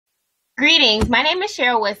Greetings. My name is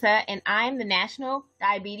Cheryl Wissa, and I'm the National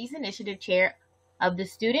Diabetes Initiative Chair of the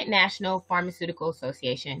Student National Pharmaceutical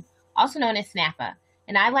Association, also known as SNAPA.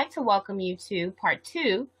 And I'd like to welcome you to part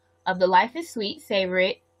two of the Life is Sweet, Savor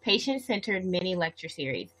It, patient-centered mini lecture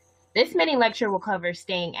series. This mini lecture will cover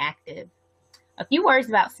staying active. A few words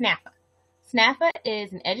about SNAPA. SNAPA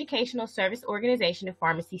is an educational service organization of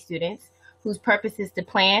pharmacy students whose purpose is to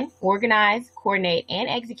plan, organize, coordinate, and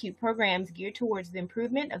execute programs geared towards the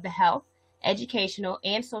improvement of the health, educational,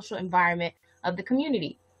 and social environment of the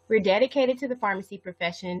community. We're dedicated to the pharmacy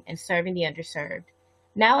profession and serving the underserved.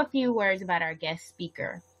 Now, a few words about our guest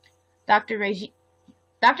speaker. Dr. Regine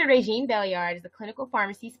Belliard is a clinical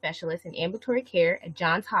pharmacy specialist in ambulatory care at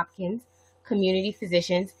Johns Hopkins Community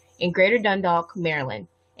Physicians in Greater Dundalk, Maryland,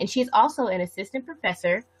 and she is also an assistant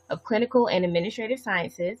professor of clinical and administrative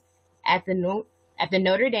sciences at the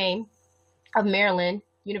Notre Dame of Maryland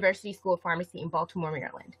University School of Pharmacy in Baltimore,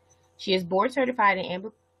 Maryland. She is board certified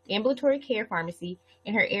in ambulatory care pharmacy,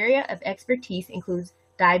 and her area of expertise includes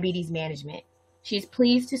diabetes management. She is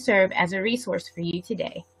pleased to serve as a resource for you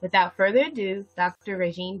today. Without further ado, Dr.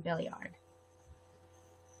 Regine Belliard.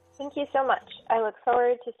 Thank you so much. I look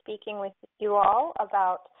forward to speaking with you all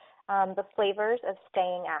about the flavors of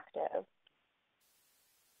staying active.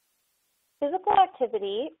 Physical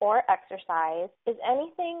activity or exercise is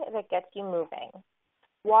anything that gets you moving.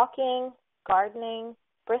 Walking, gardening,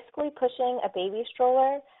 briskly pushing a baby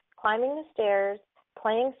stroller, climbing the stairs,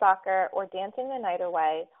 playing soccer, or dancing the night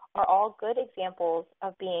away are all good examples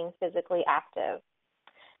of being physically active.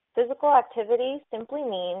 Physical activity simply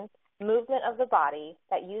means movement of the body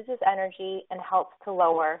that uses energy and helps to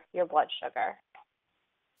lower your blood sugar.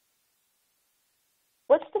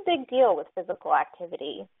 What's the big deal with physical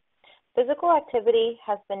activity? Physical activity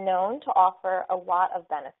has been known to offer a lot of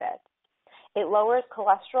benefits. It lowers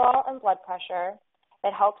cholesterol and blood pressure.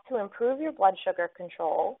 It helps to improve your blood sugar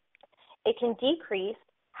control. It can decrease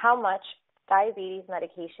how much diabetes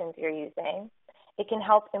medications you're using. It can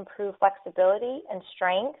help improve flexibility and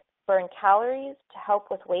strength, burn calories to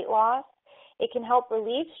help with weight loss. It can help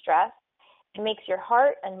relieve stress. It makes your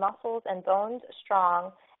heart and muscles and bones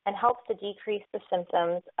strong and helps to decrease the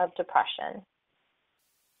symptoms of depression.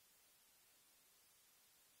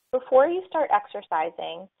 Before you start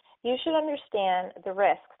exercising, you should understand the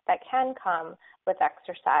risks that can come with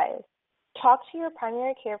exercise. Talk to your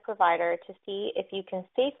primary care provider to see if you can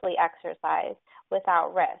safely exercise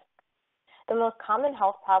without risk. The most common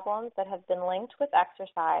health problems that have been linked with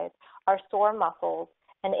exercise are sore muscles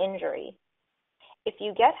and injury. If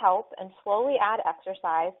you get help and slowly add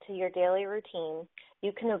exercise to your daily routine,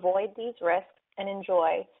 you can avoid these risks and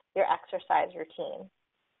enjoy your exercise routine.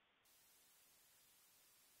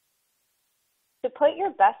 To put your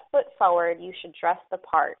best foot forward, you should dress the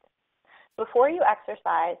part. Before you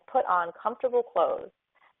exercise, put on comfortable clothes.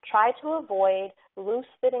 Try to avoid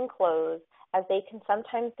loose-fitting clothes as they can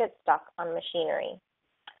sometimes get stuck on machinery.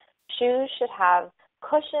 Shoes should have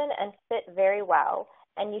cushion and fit very well,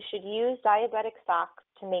 and you should use diabetic socks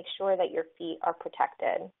to make sure that your feet are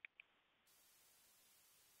protected.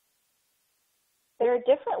 There are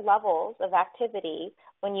different levels of activity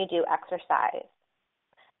when you do exercise.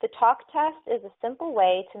 The talk test is a simple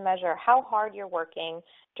way to measure how hard you're working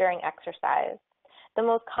during exercise. The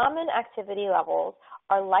most common activity levels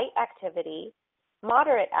are light activity,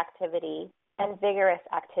 moderate activity, and vigorous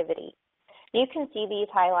activity. You can see these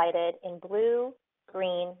highlighted in blue,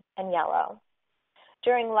 green, and yellow.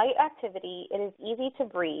 During light activity, it is easy to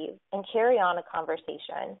breathe and carry on a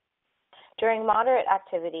conversation. During moderate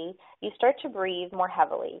activity, you start to breathe more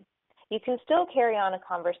heavily. You can still carry on a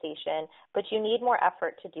conversation, but you need more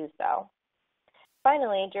effort to do so.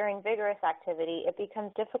 Finally, during vigorous activity, it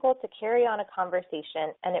becomes difficult to carry on a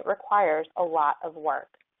conversation and it requires a lot of work.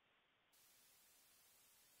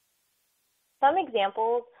 Some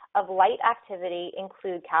examples of light activity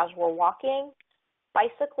include casual walking,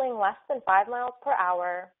 bicycling less than 5 miles per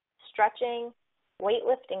hour, stretching,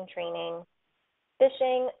 weightlifting training,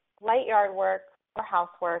 fishing, light yard work or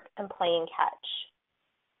housework, and playing catch.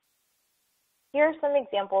 Here are some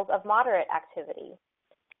examples of moderate activity.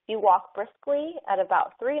 You walk briskly at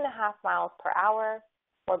about 3.5 miles per hour,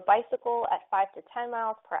 or bicycle at 5 to 10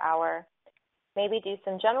 miles per hour. Maybe do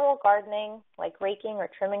some general gardening, like raking or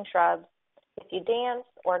trimming shrubs. If you dance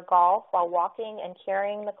or golf while walking and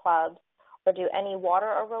carrying the clubs, or do any water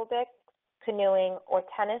aerobics, canoeing, or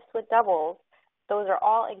tennis with doubles, those are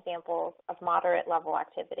all examples of moderate level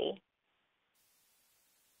activity.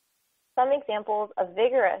 Some examples of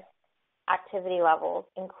vigorous activity levels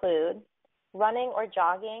include running or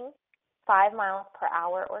jogging 5 miles per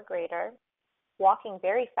hour or greater, walking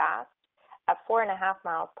very fast at 4.5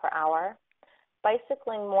 miles per hour,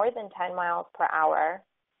 bicycling more than 10 miles per hour,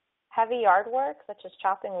 heavy yard work such as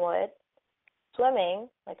chopping wood, swimming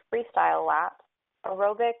like freestyle laps,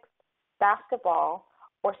 aerobics, basketball,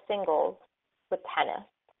 or singles with tennis.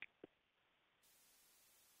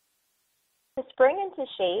 To spring into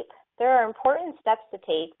shape, there are important steps to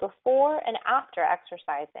take before and after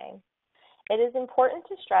exercising. It is important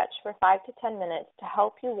to stretch for 5 to 10 minutes to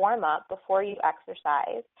help you warm up before you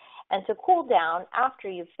exercise and to cool down after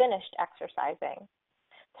you've finished exercising.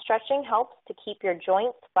 Stretching helps to keep your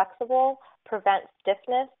joints flexible, prevents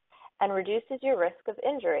stiffness, and reduces your risk of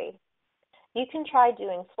injury. You can try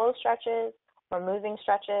doing slow stretches or moving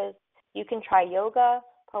stretches. You can try yoga,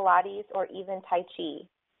 Pilates, or even Tai Chi.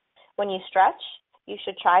 When you stretch, you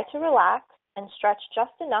should try to relax and stretch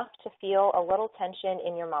just enough to feel a little tension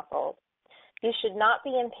in your muscles. You should not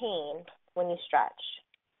be in pain when you stretch.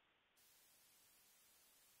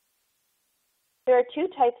 There are two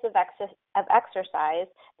types of exercise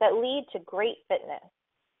that lead to great fitness.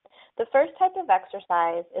 The first type of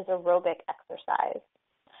exercise is aerobic exercise.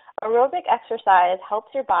 Aerobic exercise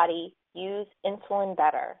helps your body use insulin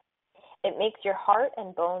better. It makes your heart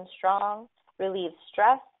and bones strong, relieves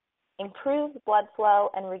stress, improves blood flow,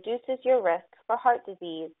 and reduces your risk for heart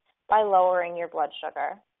disease by lowering your blood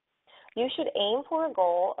sugar. You should aim for a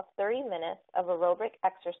goal of 30 minutes of aerobic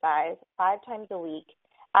exercise 5 times a week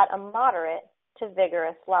at a moderate to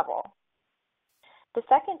vigorous level. The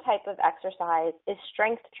second type of exercise is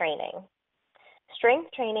strength training.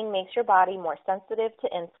 Strength training makes your body more sensitive to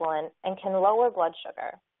insulin and can lower blood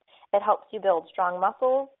sugar. It helps you build strong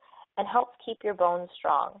muscles and helps keep your bones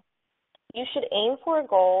strong. You should aim for a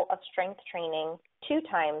goal of strength training 2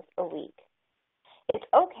 times a week. It's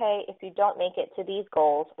okay if you don't make it to these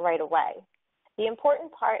goals right away. The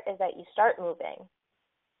important part is that you start moving.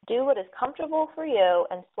 Do what is comfortable for you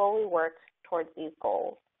and slowly work towards these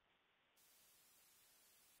goals.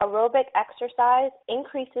 Aerobic exercise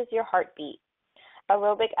increases your heartbeat.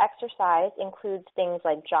 Aerobic exercise includes things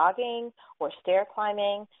like jogging or stair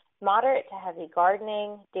climbing, moderate to heavy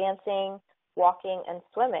gardening, dancing, walking, and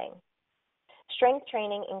swimming. Strength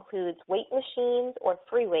training includes weight machines or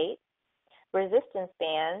free weights, resistance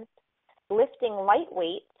bands, lifting light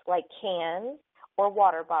weights like cans or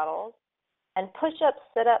water bottles, and push-ups,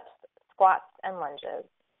 sit-ups, squats, and lunges.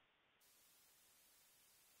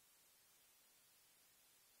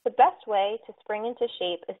 The best way to spring into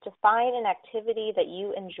shape is to find an activity that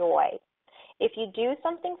you enjoy. If you do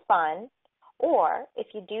something fun, or if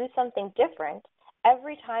you do something different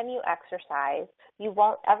every time you exercise, you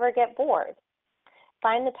won't ever get bored.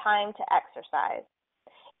 Find the time to exercise.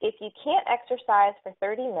 If you can't exercise for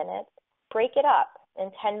 30 minutes, break it up in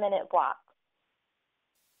 10-minute blocks.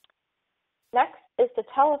 Next is to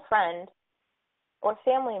tell a friend or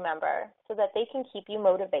family member so that they can keep you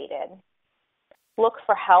motivated. Look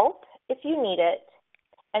for help if you need it,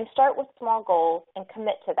 and start with small goals and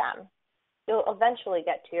commit to them. You'll eventually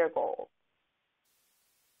get to your goals.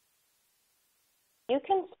 You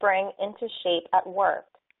can spring into shape at work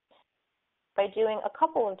by doing a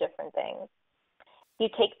couple of different things. You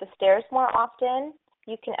take the stairs more often,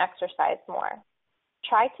 you can exercise more.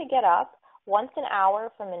 Try to get up once an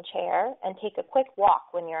hour from a chair and take a quick walk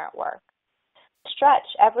when you're at work. Stretch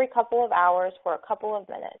every couple of hours for a couple of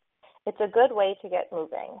minutes. It's a good way to get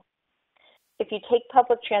moving. If you take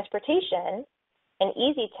public transportation, an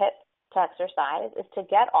easy tip to exercise is to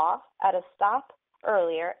get off at a stop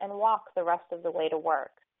earlier and walk the rest of the way to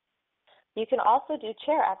work. You can also do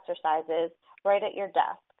chair exercises right at your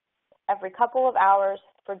desk every couple of hours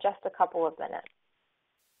for just a couple of minutes.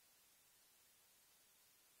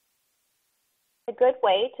 A good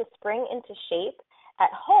way to spring into shape at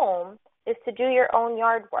home is to do your own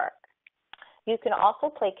yard work. You can also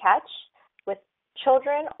play catch with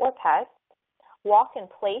children or pets, walk in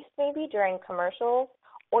place maybe during commercials,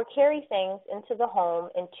 or carry things into the home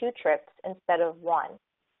in 2 trips instead of 1.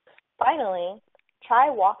 Finally, try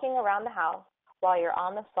walking around the house while you're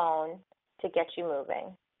on the phone to get you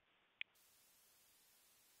moving.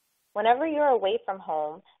 Whenever you're away from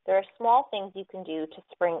home, there are small things you can do to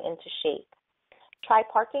spring into shape. Try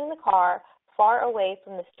parking the car far away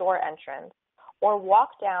from the store entrance, or walk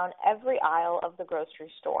down every aisle of the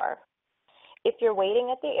grocery store. If you're waiting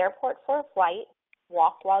at the airport for a flight,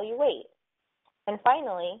 walk while you wait. And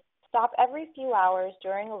finally, stop every few hours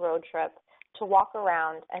during a road trip to walk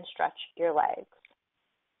around and stretch your legs.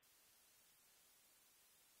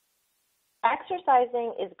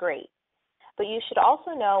 Exercising is great, but you should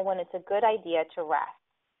also know when it's a good idea to rest.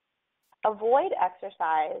 Avoid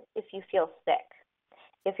exercise if you feel sick.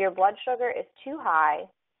 If your blood sugar is too high,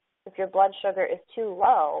 if your blood sugar is too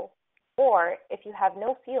low, or if you have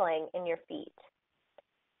no feeling in your feet.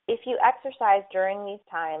 If you exercise during these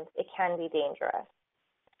times, it can be dangerous.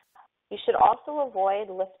 You should also avoid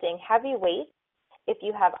lifting heavy weights if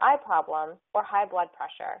you have eye problems or high blood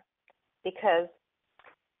pressure, because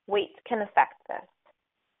weights can affect this.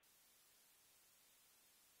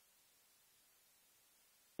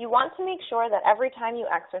 You want to make sure that every time you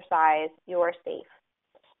exercise, you are safe.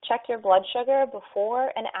 Check your blood sugar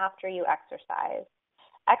before and after you exercise.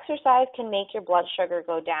 Exercise can make your blood sugar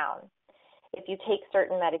go down if you take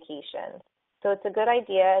certain medications. So it's a good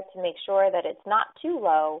idea to make sure that it's not too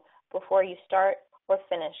low before you start or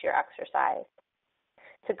finish your exercise.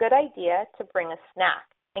 It's a good idea to bring a snack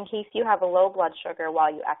in case you have a low blood sugar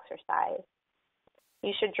while you exercise.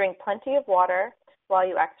 You should drink plenty of water while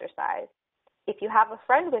you exercise. If you have a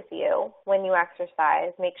friend with you when you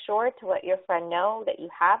exercise, make sure to let your friend know that you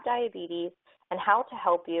have diabetes and how to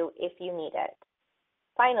help you if you need it.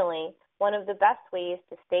 Finally, one of the best ways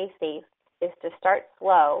to stay safe is to start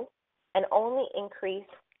slow and only increase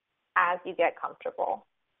as you get comfortable.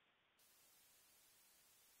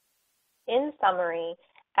 In summary,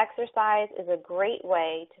 exercise is a great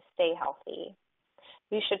way to stay healthy.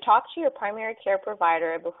 You should talk to your primary care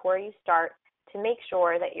provider before you start to make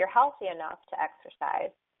sure that you're healthy enough to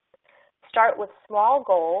exercise. Start with small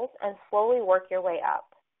goals and slowly work your way up.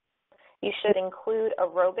 You should include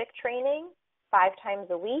aerobic training 5 times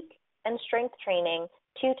a week and strength training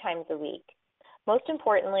 2 times a week. Most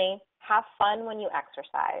importantly, have fun when you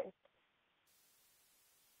exercise.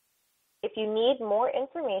 If you need more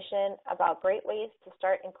information about great ways to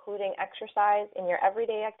start including exercise in your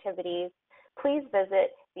everyday activities, please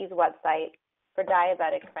visit these websites for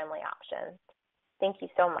diabetic-friendly options. Thank you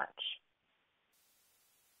so much.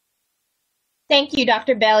 Thank you,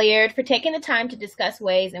 Dr. Belliard, for taking the time to discuss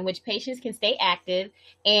ways in which patients can stay active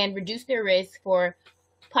and reduce their risk for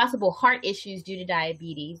possible heart issues due to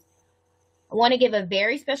diabetes. I want to give a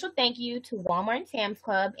very special thank you to Walmart and Sam's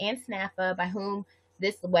Club and SNAFA, by whom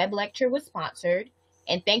this web lecture was sponsored.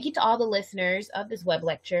 And thank you to all the listeners of this web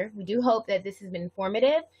lecture. We do hope that this has been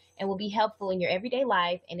informative and will be helpful in your everyday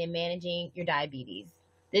life and in managing your diabetes.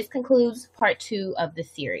 This concludes part 2 of the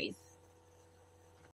series.